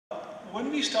when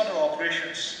we started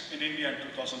operations in India in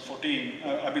 2014,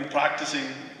 I've been practicing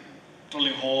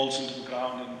drilling holes into the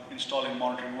ground and installing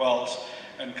monitoring wells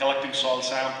and collecting soil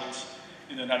samples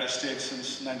in the United States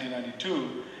since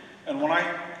 1992. And when I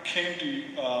came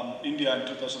to India in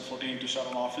 2014 to set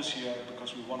an office here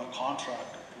because we won a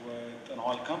contract with an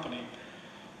oil company,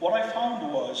 what I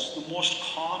found was the most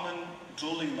common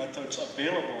drilling methods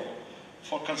available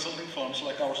for consulting firms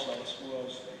like ourselves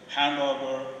was hand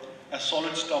auger, a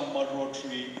solid stump mud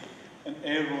rotary, an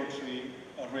air rotary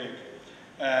rig.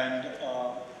 And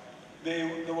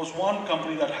there was one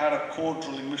company that had a core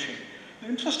drilling machine. The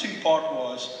interesting part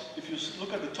was, if you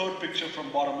look at the third picture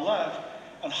from bottom left,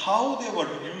 and how they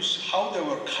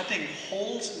were cutting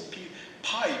holes in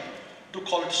pipe to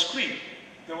call it screen.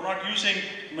 They were not using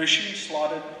machine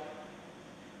slotted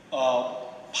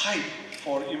pipe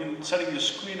for even setting the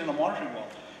screen in a monitoring well.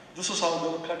 This is how they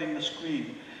were cutting the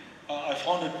screen. I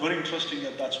found it very interesting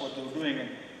that that's what they were doing. And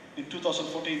in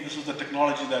 2014, this is the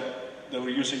technology that they were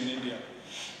using in India.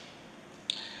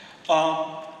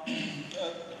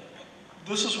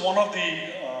 This is one of the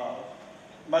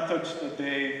methods that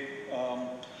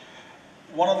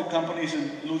one of the companies in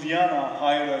Ludhiana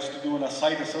hired us to do a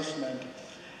site assessment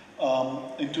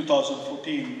in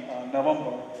 2014,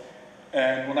 November.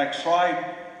 And when I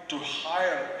tried to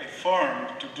hire a firm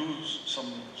to do some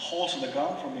holes in the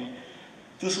ground for me,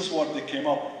 this is what they came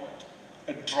up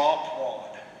with, a drop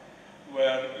rod,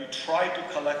 where you try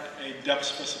to collect a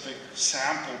depth-specific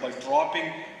sample by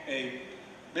dropping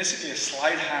basically a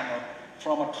slide hammer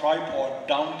from a tripod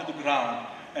down to the ground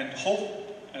and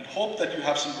hope that you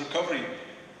have some recovery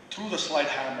through the slide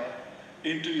hammer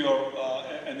into your,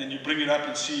 and then you bring it up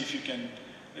and see if you can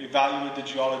evaluate the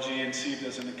geology and see if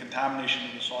there's any contamination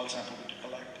in the soil sample that